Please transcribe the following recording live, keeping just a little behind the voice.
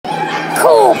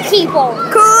Cool people.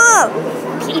 Cool.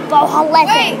 People,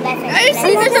 listen.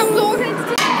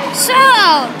 So,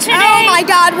 today... Oh my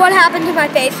God, what happened to my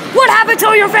face? What happened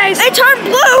to your face? It turned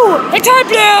blue. It turned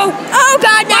blue. Oh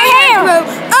God, my hair. Blue.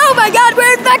 Oh my God,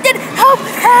 we're infected. Help.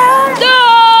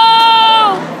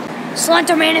 No!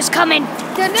 Slenderman is coming.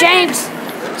 James,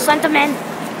 Slenderman,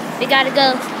 we gotta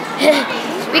go.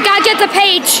 We gotta get the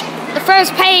page. The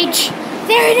first page.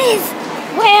 There it is.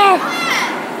 Where?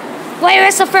 Where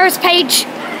is the first page?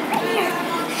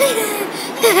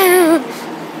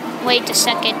 Wait a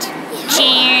second.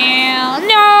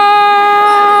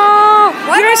 No!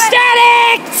 You're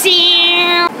static!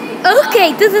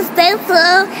 Okay, this is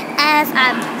Denzel as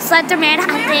Slenderman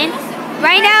happened.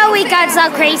 Right now we got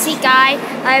some crazy guy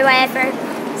or whatever.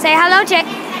 Say hello, James.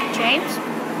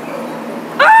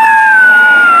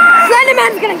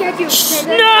 Slenderman's gonna get you.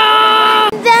 No!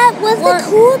 That was the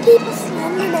Cool People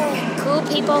Slenderman. Cool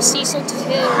People Season 2.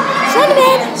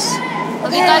 Slenderman.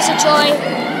 Hope you guys enjoy.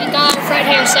 We got a friend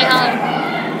here. Say hi.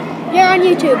 You're on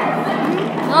YouTube.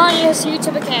 Oh, yes,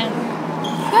 YouTube account.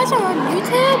 You guys are on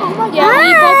YouTube? Oh my God. Yeah,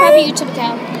 we both have a YouTube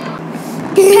account.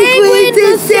 Penguin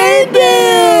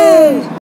Descendants!